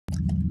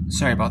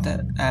Sorry about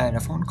that. I had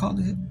a phone call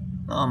to hit.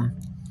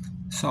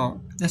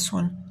 So this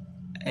one,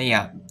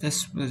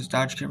 this was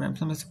Dodge Caravan,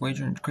 Plymouth,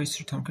 Voyager, and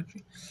Chrysler Town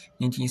Country,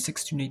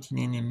 1906 to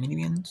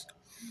 1999 minivans.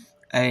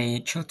 A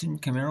Chilton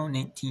Camaro,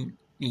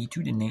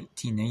 1982 to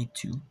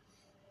 1992.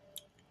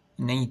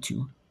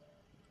 92.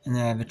 And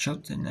then I have a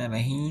Chilton, I have a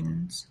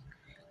Haynes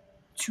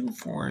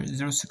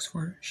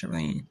 24064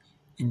 Chevrolet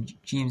and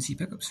GMC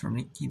pickups from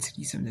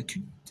 1967 to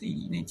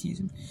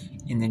 1987,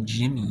 and the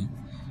Jimmy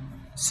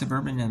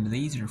Suburban and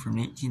Blazer from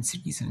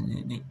 1967 to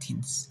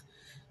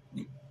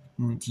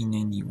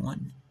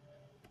 1991.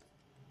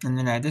 And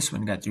then I had this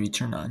one, got the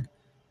return on.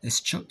 This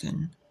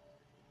Chilton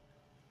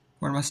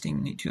Ford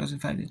Mustang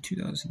 2005 to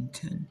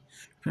 2010.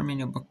 Repair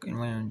manual book and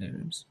wire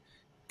diagrams.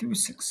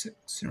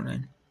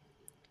 36609.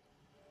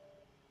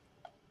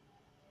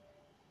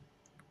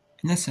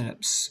 And this ended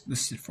up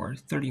listed for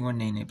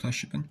 $31.99 plus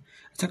shipping.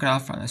 I took it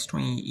off on this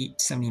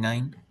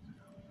 $28.79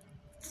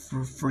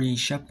 for free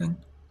shipping,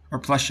 or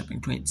plus shipping,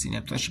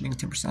 $28.79 plus shipping,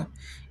 10%.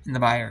 And the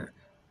buyer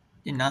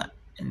did not,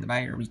 and the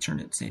buyer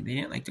returned it, saying they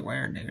didn't like the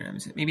wire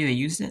diagrams. Maybe they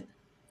used it,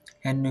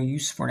 had no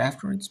use for it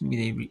afterwards.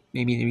 Maybe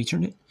they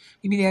returned it.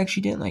 Maybe they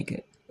actually didn't like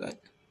it, but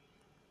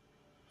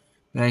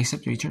I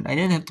accept the return. I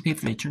didn't have to pay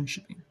for the return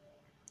shipping.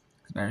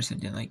 The buyer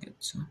said didn't like it,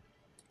 so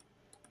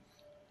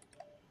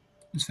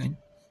it's fine.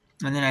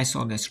 And then I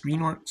sold this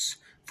Greenworks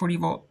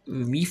 40-volt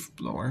leaf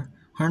blower,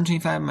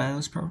 125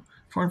 miles per hour,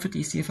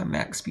 450 CFM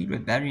max speed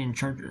with battery and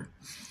charger.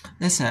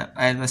 This I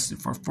had listed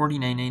for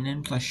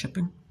 $49.99 plus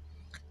shipping.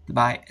 To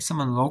buy,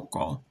 someone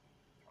local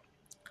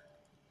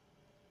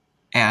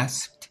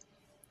asked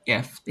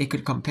if they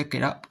could come pick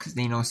it up because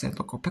they know it said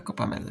local pickup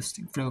on my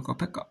listing, free local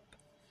pickup.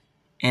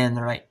 And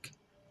they're like,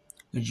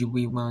 would you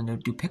be willing to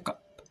do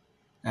pickup?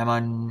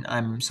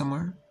 I'm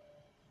somewhere,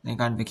 like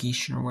on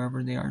vacation or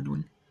wherever they are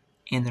doing.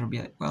 And they'll be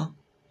like, well,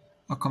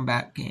 I'll come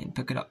back and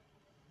pick it up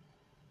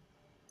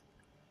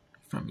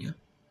from you.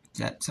 Does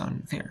that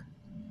sound fair?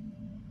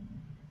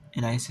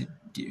 And I said,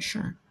 yeah,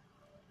 sure.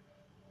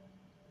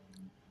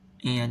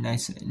 And they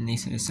said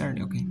it's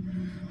Saturday, okay.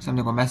 So I'm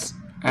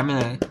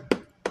gonna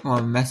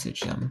go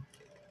message them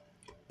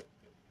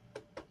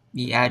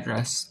the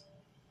address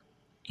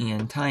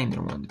and time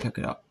they're willing to pick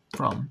it up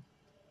from.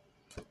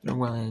 They're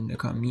willing to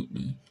come meet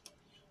me.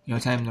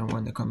 Time they're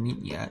willing to come meet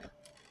me at.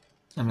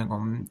 I'm gonna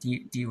go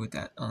deal with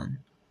that on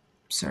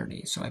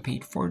Saturday. So I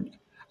paid for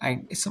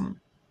this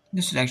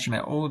was actually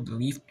my old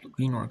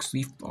Greenworks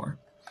leaf blower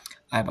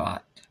I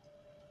bought,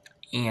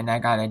 and I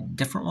got a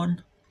different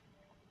one,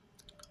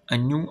 a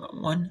newer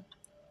one.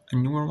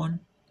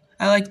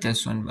 I like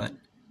this one,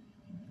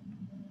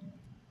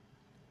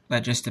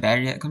 but just the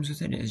battery that comes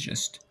with it is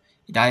it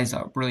dies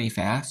out really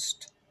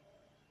fast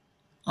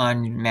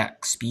on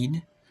max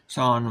speed.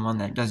 So on one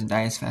that doesn't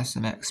die as fast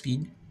as max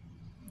speed.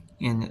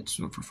 And it's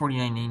for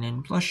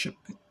 $49.99 plus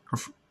shipping, or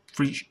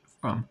free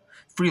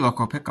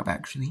local pickup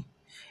actually.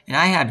 And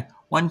I had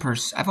one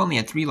person. I've only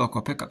had 3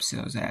 local pickup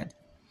sales. I had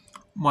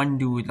one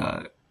do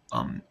the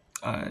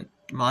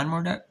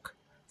lawnmower deck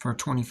for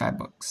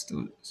 $25,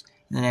 and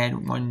then I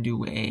had one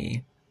do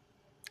a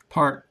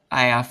part.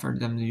 I offered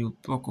them to do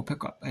local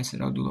pickup. I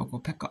said I'll do local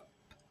pickup.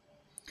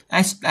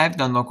 I've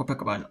done local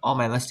pickup on all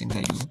my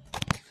listings.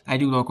 I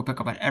do local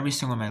pickup on every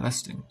single one of my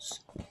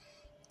listings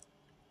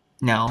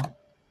now.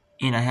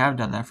 And I have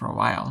done that for a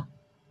while.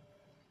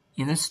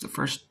 And this is the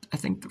first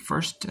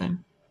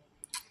time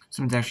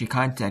someone's actually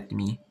contacted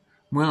me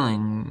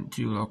willing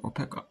to do local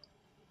pickup.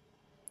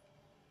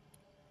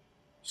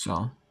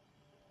 So,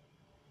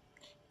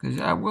 because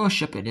I will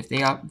ship it if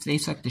they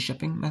select the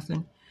shipping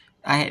method.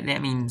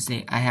 That means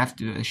I have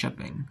to do the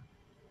shipping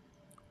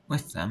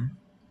with them.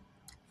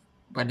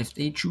 But if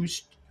they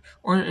choose,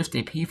 or if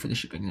they pay for the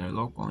shipping, they're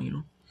local.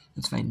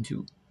 That's fine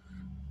too.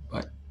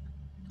 But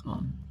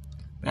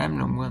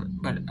I'm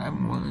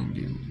willing to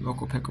do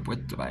local pickup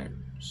with the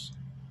buyers.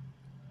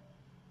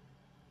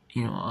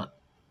 On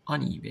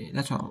eBay.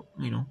 That's all.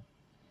 And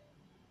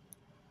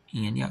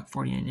yeah,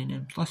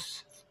 $49.99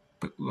 plus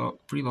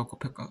free local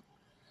pickup.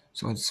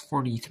 So it's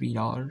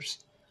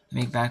 $43 I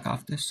make back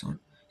off this one.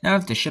 Now I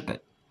have to ship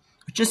it.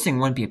 Which this thing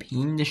wouldn't be a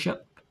pain to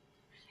ship.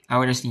 I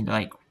would just need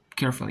to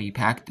carefully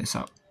pack this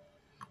up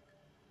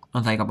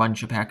with a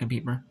bunch of packing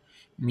paper.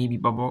 Maybe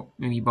bubble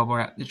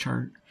wrap the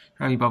charger.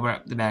 Probably bubble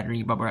wrap the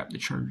battery. Bubble wrap the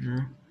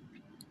charger.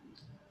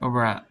 Bubble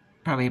wrap.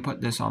 Probably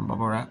put this on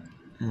bubble wrap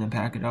and then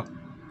pack it up,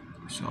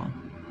 so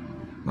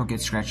don't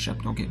get scratched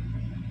up. Don't get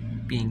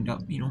banged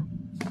up.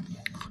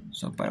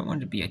 So, but I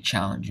wanted to be a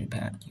challenging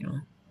pack.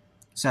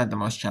 It's not the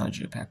most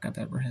challenging pack I've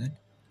ever had.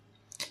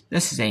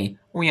 This is a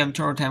OEM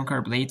Toro Time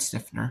Car blade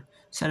stiffener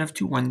set of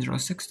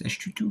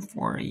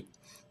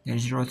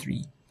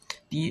 2106-2248-03.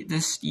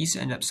 These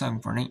end up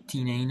selling for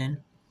 $19.99.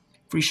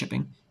 Free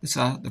shipping. This is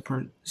off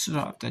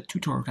the 2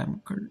 Toro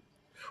Time cars.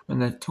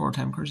 One of the Toro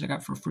Time cars I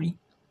got for free.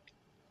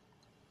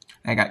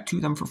 I got 2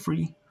 of them for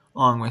free,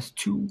 along with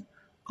two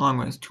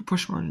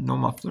push motors, no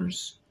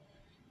mufflers,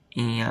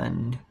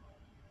 and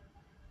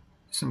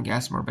some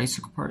Gasmore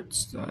bicycle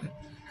parts. The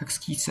hex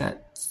key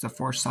sets, the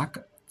 4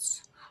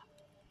 sockets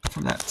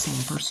from that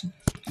same person.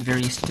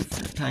 various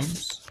different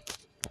times.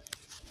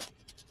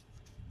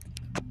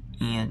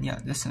 And yeah,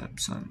 this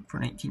episode for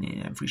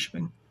 $19.99 free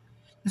shipping.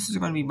 This is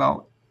going to be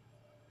about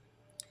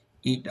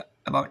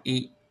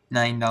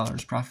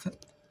 $9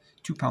 profit.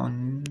 2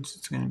 pounds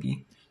it's going to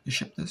be to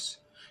ship this.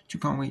 2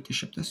 pound weight to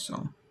ship this,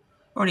 so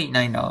about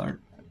 $9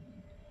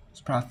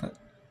 profit.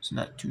 So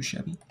not too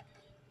shabby.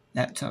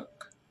 That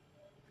took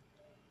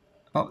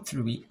about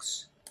 3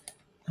 weeks.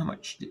 How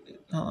much did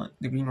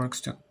the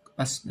Greenworks took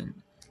less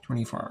than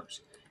 24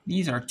 hours.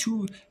 These are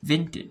 2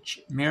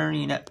 vintage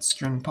marionette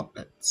string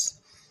puppets.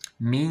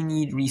 May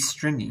need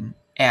restringing,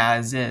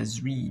 as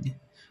is read.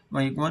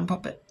 Like one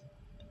puppet,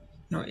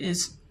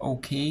 is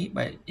okay,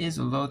 but it is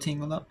a little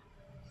tangled up.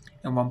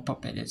 And one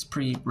puppet is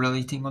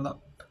really tangled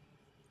up.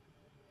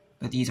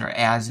 But these are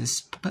as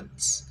is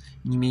puppets.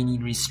 You may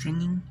need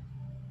restringing.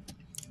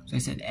 So I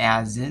said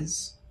as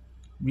is,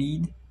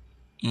 read,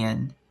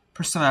 and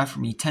person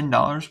offered me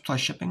 $10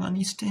 plus shipping on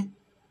these 2.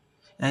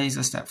 And these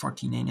listed at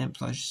 $14.99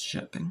 plus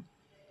shipping.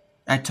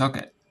 I took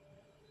it.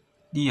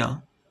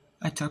 Deal.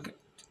 I took it.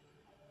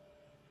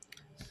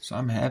 So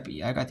I'm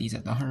happy. I got these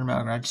at the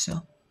 100-mile garage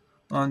sale.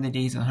 One of the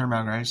days of the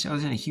 100-mile garage sale, I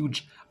was in a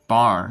huge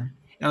barn.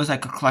 It was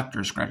like a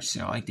collector's garage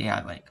sale. Like they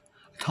had like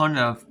a ton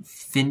of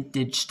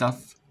vintage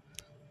stuff.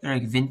 They're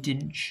like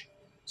vintage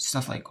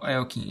stuff, like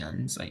oil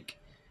cans, like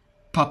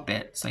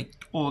puppets,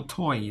 like old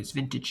toys,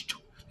 vintage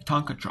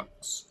Tonka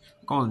trucks,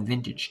 like old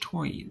vintage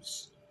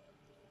toys.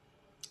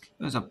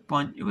 It was a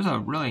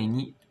really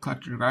neat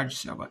collector's garage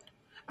sale, but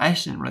I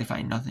just didn't really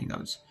find nothing that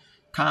was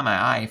caught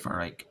my eye for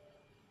like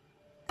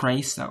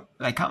price that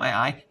caught my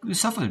eye. The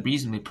stuff was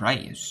reasonably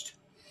priced,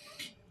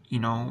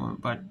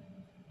 but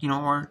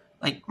or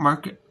like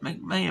market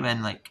might have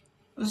been like,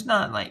 it was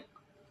not like,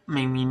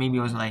 maybe it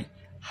wasn't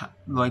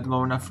like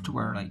low enough to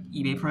where like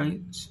eBay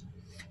price,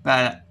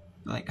 but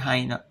like high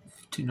enough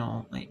to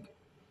know, like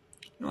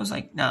it was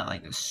like not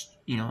like this,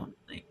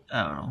 like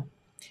I don't know.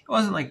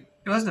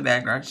 It wasn't a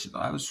bad garage sale.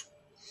 I was,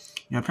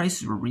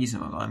 prices were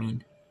reasonable. I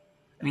mean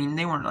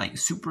they weren't like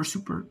super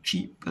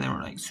cheap, but they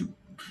weren't like super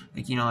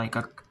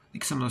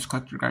like some of those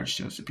collector garage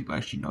sales that people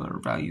actually know their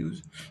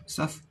values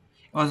stuff.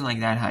 It wasn't like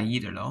that high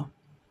either though.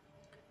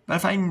 But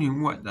if I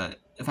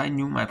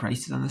knew my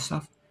prices on this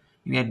stuff,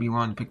 maybe I'd be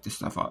willing to pick this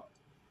stuff up.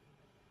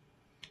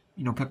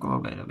 Pick a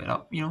little bit of it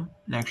up, and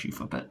actually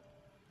flip it.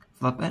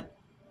 But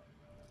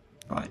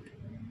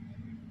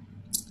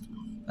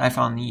I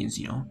found these,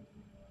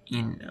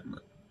 in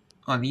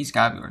these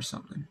gotta be or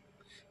something.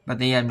 But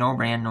they had no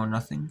brand, no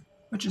nothing,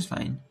 which is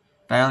fine.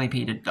 But I only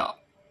paid $1.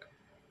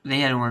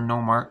 They were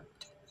no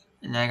marked.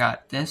 And I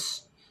got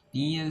these,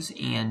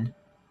 and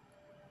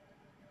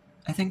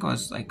I think it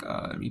was like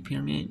a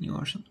repair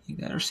manual or something like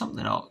that, or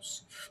something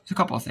else. There's a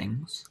couple of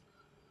things.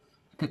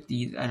 I picked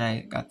these, and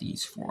I got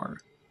these for,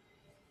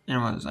 and it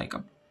was like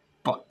a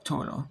buck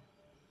total.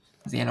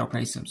 They had no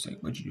price. I was like,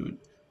 what'd you do?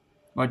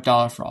 What,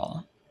 $1 for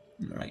all?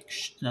 And they're like,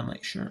 and I'm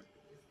like, sure.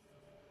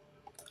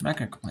 I'm not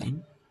gonna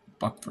complain.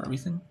 $1 for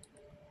everything.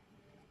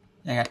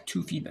 And I got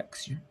 2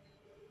 feedbacks here.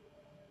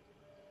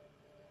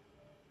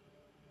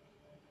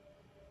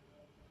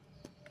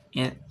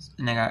 And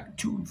I got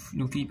 2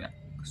 new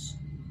feedbacks.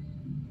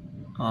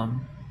 I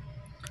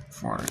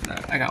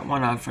got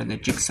one for the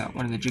Jigsaw.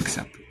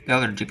 The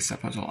other Jigsaw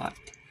puzzle lot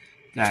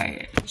that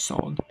I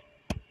sold.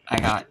 I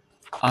got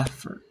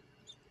offered.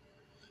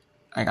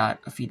 I got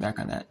a feedback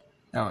on that.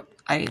 Now,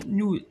 I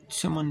knew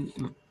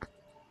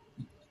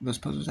those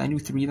puzzles. I knew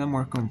 3 of them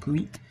were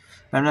complete,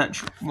 but I'm not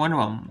sure. One of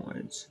them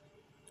was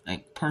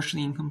like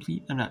partially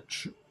incomplete. I'm not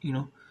sure.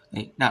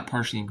 Like not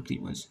partially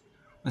incomplete,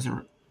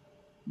 wasn't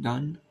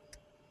done.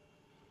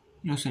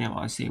 So I didn't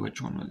want to say which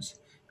one was,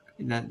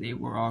 that they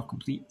were all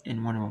complete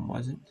and one of them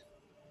wasn't.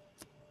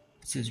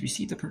 It says,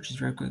 receive the purchase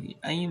very quickly.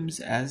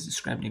 Items as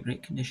described in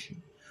great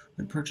condition.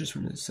 When purchased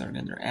from the seller,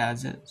 again, they're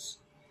as is.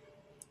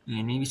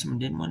 And maybe someone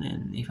did one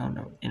and they found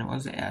out, and it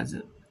was as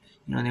it.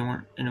 They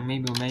weren't, and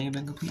maybe it may have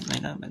been complete,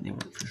 might not, but they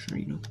weren't for sure,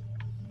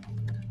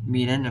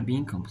 Maybe it ended up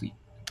being complete.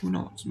 Who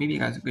knows? Maybe it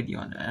got a good deal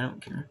on it. I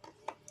don't care.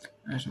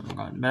 I just want to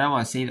go on. But I don't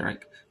want to say they're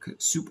like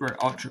super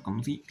ultra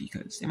complete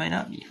because they might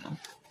not be,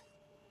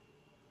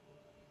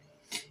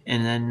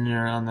 And then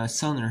on the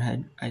cylinder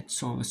head, I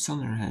sold a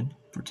cylinder head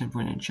for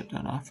 10.9 shipped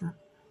on offer.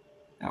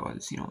 That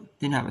was,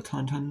 didn't have a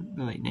ton,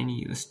 but like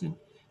 90 listed,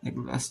 like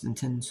less than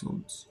 10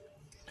 sold.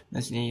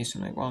 That's the idea, so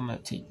I'm like, well, I'm going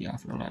to take the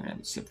offer. I'm not going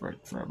to sit for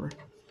it forever.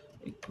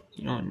 Like,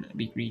 and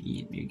be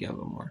greedy and maybe get a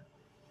little more.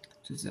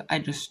 So I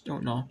just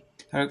don't know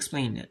how to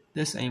explain it.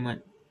 This I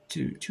went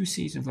to 2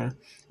 cities in Florida,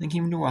 then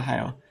came to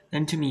Ohio,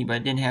 then to me, but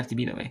it didn't have to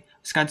be that way.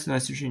 Wisconsin,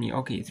 West Virginia,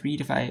 okay, 3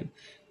 to 5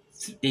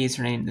 days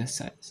for name this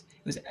size.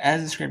 It was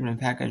as described and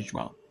packaged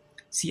well.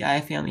 See, I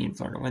have family in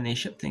Florida. When they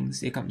ship things,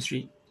 they come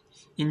straight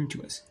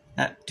into us,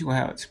 not to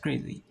Ohio. It's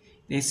crazy.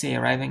 They say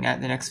arriving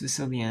at the next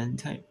facility on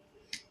time.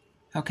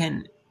 How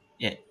can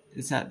it?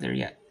 It's not there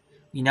yet.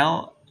 We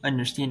now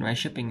understand why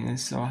shipping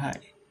is so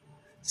high.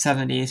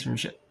 7 days from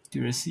ship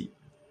to receipt.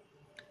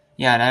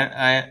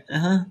 Yeah,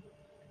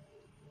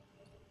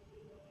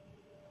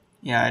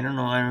 Yeah, I don't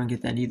know. I don't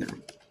get that either.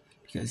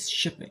 Because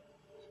shipping.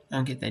 I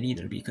don't get that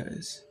either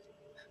because,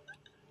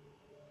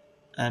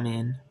 I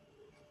mean,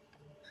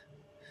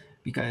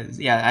 because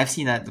yeah, I've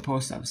seen that at the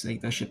post office.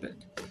 Like they'll ship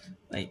it,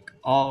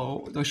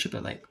 they'll ship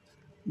it like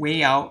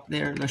way out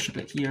there. They'll ship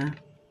it here, and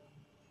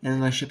then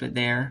they'll ship it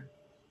there,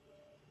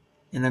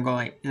 and they'll go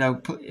like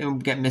it'll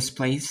get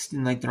misplaced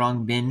in like the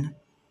wrong bin.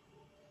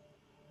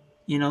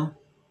 You know,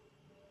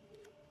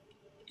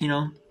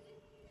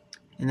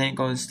 and then it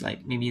goes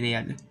like maybe they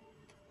had a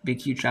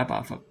big huge drop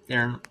off up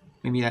there, and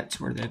maybe that's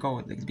where they go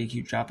with like the big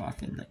huge drop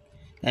off in like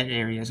that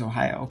area is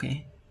Ohio,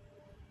 okay,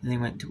 and they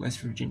went to West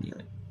Virginia.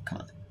 Like, come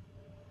on.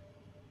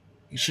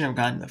 It shouldn't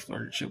have gone to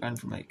Florida. It should have gone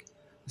from like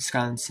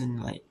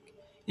Wisconsin. Like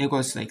it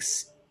goes to like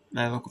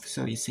my local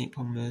facility, St.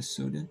 Paul,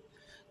 Minnesota.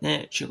 Then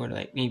it should go to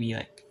like maybe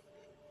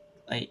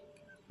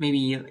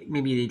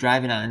maybe they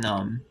drive it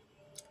on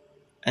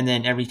and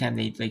then every time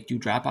they like do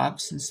drop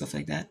offs and stuff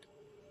like that.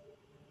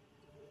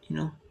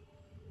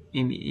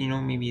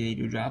 Maybe they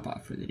do drop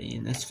off for the day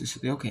in this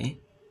facility,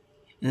 okay,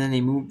 and then they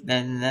move.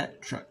 Then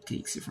that truck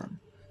takes it from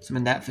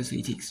someone that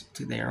facility takes it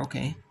to there,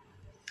 okay.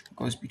 It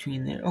goes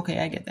between there, okay.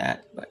 I get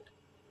that, but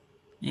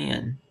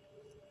man.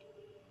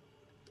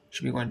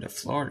 Should be going to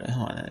Florida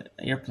on an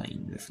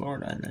airplane to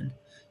Florida, and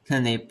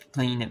then they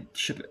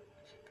ship it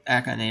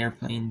back on an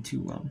airplane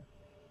to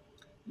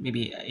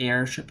maybe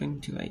air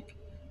shipping to like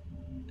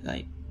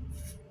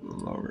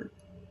lower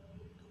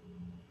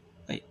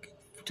like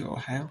to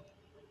Ohio.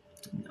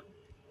 No,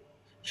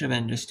 should have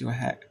been just to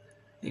Ohio,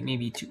 like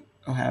maybe to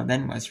Ohio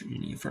then West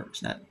Virginia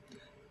first, not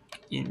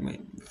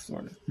in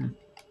Florida.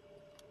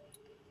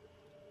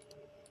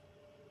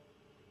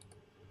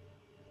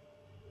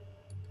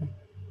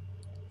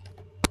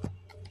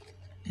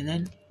 And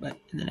then I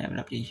have an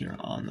update here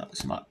on the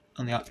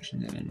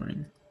options I've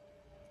been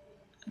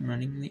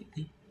running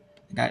lately.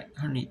 I got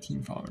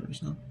 118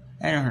 followers now.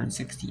 I had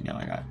 116 now.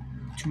 I got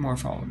 2 more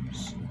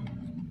followers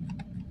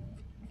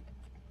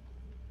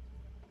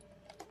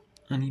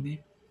on eBay.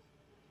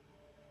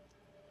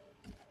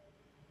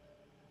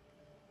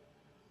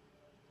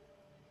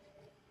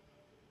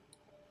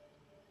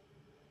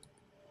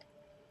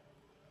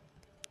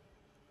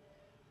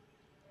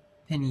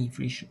 Penny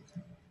free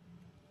shipping.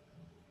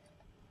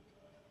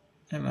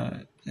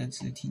 That's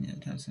the Tina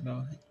talks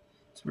about it.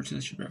 Sports to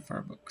the shipper at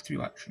Farbook. 3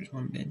 watchers,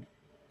 1 bid.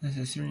 That's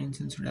a Syrian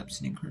censored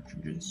Epson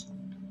cartridges.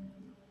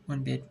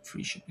 1 bid,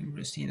 free shipping. For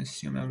a stainless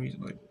steel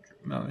reusable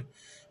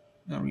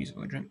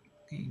drink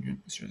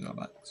Sterzal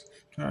box.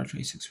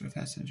 $2.26 for a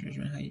fast sensors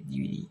and high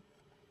DVD.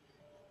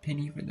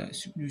 Penny for the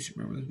new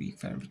Super Bowl week.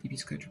 550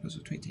 piece collector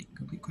puzzle toy tank.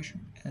 Complete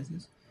cushion as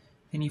is.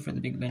 Penny for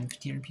the Big Ben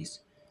 1500 piece.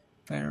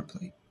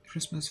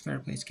 Christmas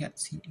fireplace cat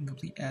seat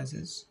incomplete as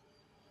is.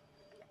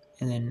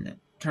 And then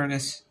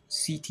Targus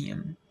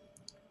CTM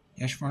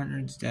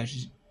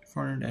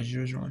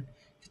 -400-400-001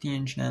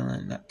 50-inch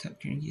nylon laptop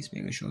carrying case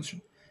Mega Shows.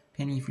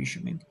 Penny free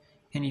shipping.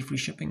 Penny free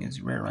shipping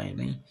is rare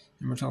randomly.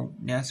 Number 12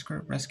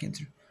 NASCAR breast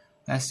cancer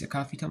plastic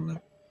coffee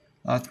tumbler.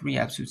 Law 3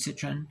 Absolute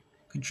Citron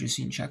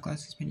Contributing shot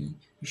glasses. Penny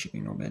free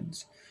shipping, no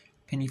beds.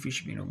 Penny free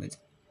shipping, no beds.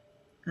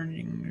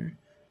 Erdinger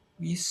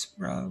Reese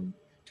Brau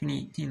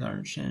 2018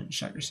 large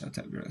shot yourself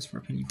top girls for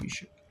penny free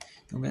shipping.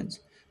 No beds.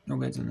 No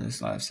beds on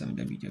this live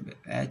 7W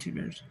Attitude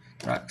Bears.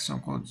 Rock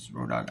Stone Cold's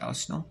Road Dog Al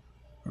Snow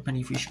for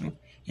penny free shipping.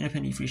 And a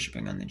penny free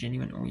shipping on the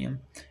genuine OEM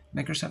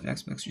Microsoft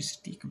Xbox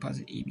 360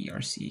 composite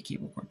ABRCA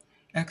cable cord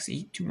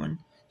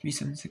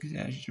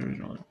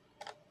X821376-001.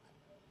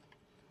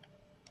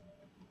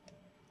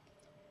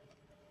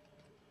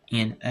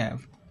 And I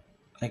have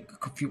like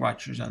a few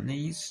watchers on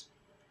these.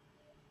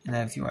 And I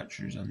have a few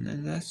watchers on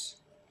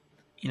this.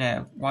 And I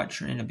have a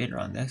watcher and a bidder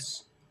on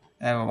this.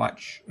 I have a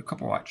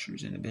couple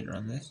watchers and a bidder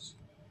on this.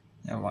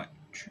 I have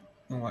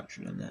no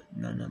watcher on that,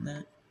 none on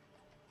that.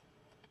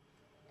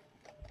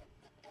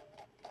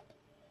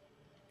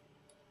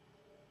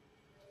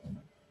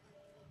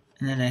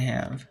 And then I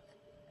have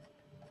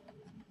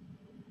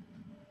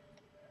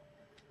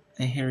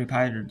a Harry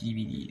Potter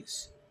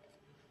DVDs.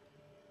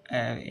 I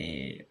have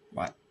a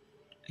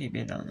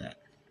bid on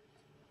that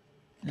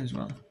as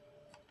well.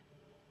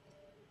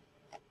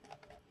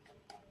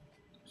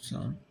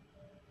 So,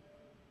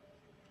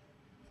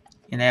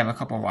 and I have a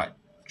couple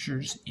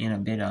watchers and a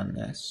bid on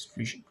this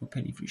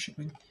penny free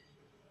shipping.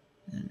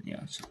 And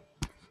yeah, so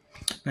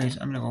anyways,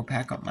 I'm gonna go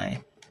pack up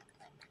my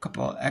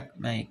couple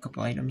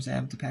items I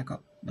have to pack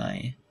up,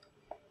 the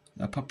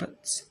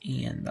puppets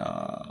and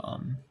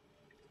the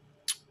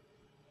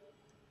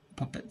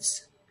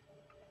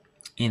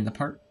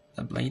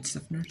blade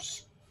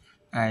stiffeners.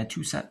 I had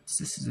 2 sets.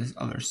 This is this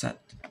other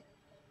set.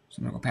 So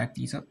I'm gonna go pack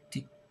these up,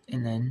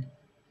 and then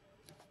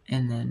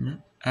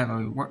I have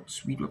a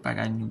Works weed whip. I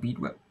got a new bead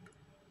whip.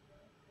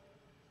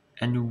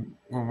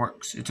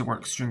 It's a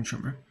Works string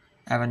trimmer.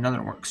 I have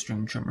another Works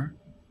string trimmer.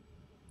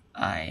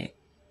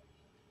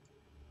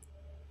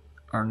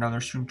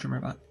 Another string trimmer,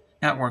 but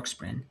not Works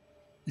brand.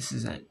 This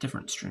is a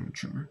different string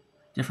trimmer.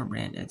 Different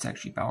brand. It's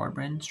actually Bauer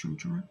brand string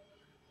trimmer.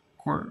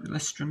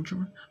 Cordless string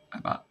trimmer. I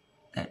bought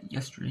that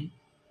yesterday.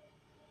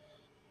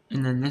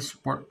 And then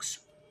this Works.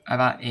 I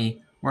bought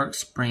a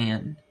Works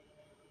brand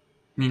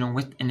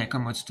and it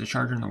comes with the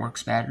charger and the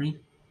works battery.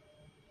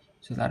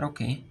 So that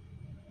okay.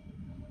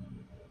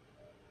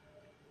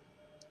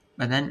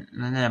 But then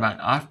I bought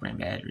an off-brand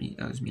battery.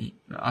 That was me,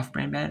 an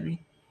off-brand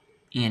battery.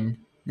 And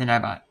then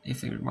I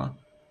figured, well,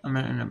 I'm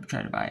gonna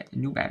try to buy a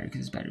new battery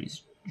because this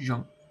battery's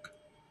junk.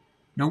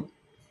 Nope.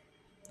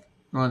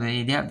 Well,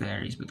 they have the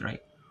batteries, but they're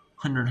like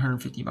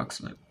 $150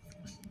 for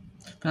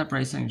that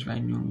price. I'm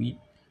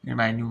gonna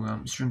buy a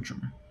new string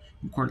trimmer,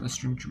 a cordless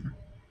string trimmer.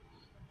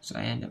 So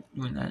I end up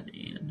doing that,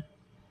 and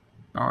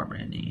Power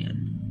Brand,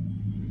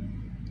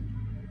 and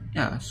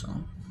yeah, so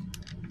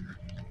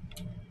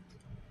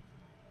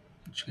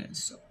which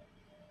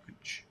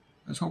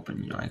I was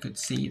hoping, I could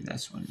save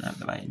this one, not have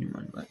to buy a new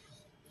one, but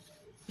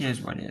it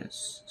is what it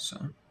is.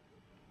 So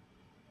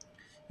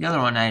the other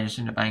one, I just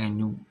ended up buying a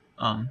new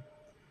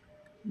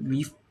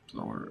leaf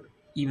blower,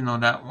 even though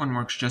that one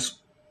works just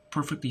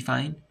perfectly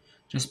fine,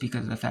 just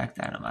because of the fact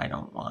that I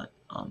don't want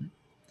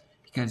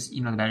because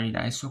the battery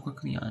dies so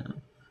quickly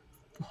on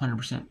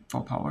 100%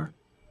 full power.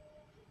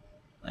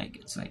 Like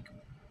it's like,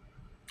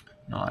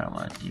 no, I don't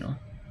want I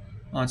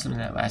want something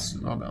that lasts a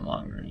little bit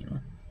longer.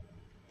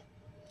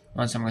 I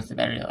want something with the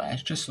battery that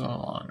lasts just a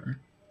little longer.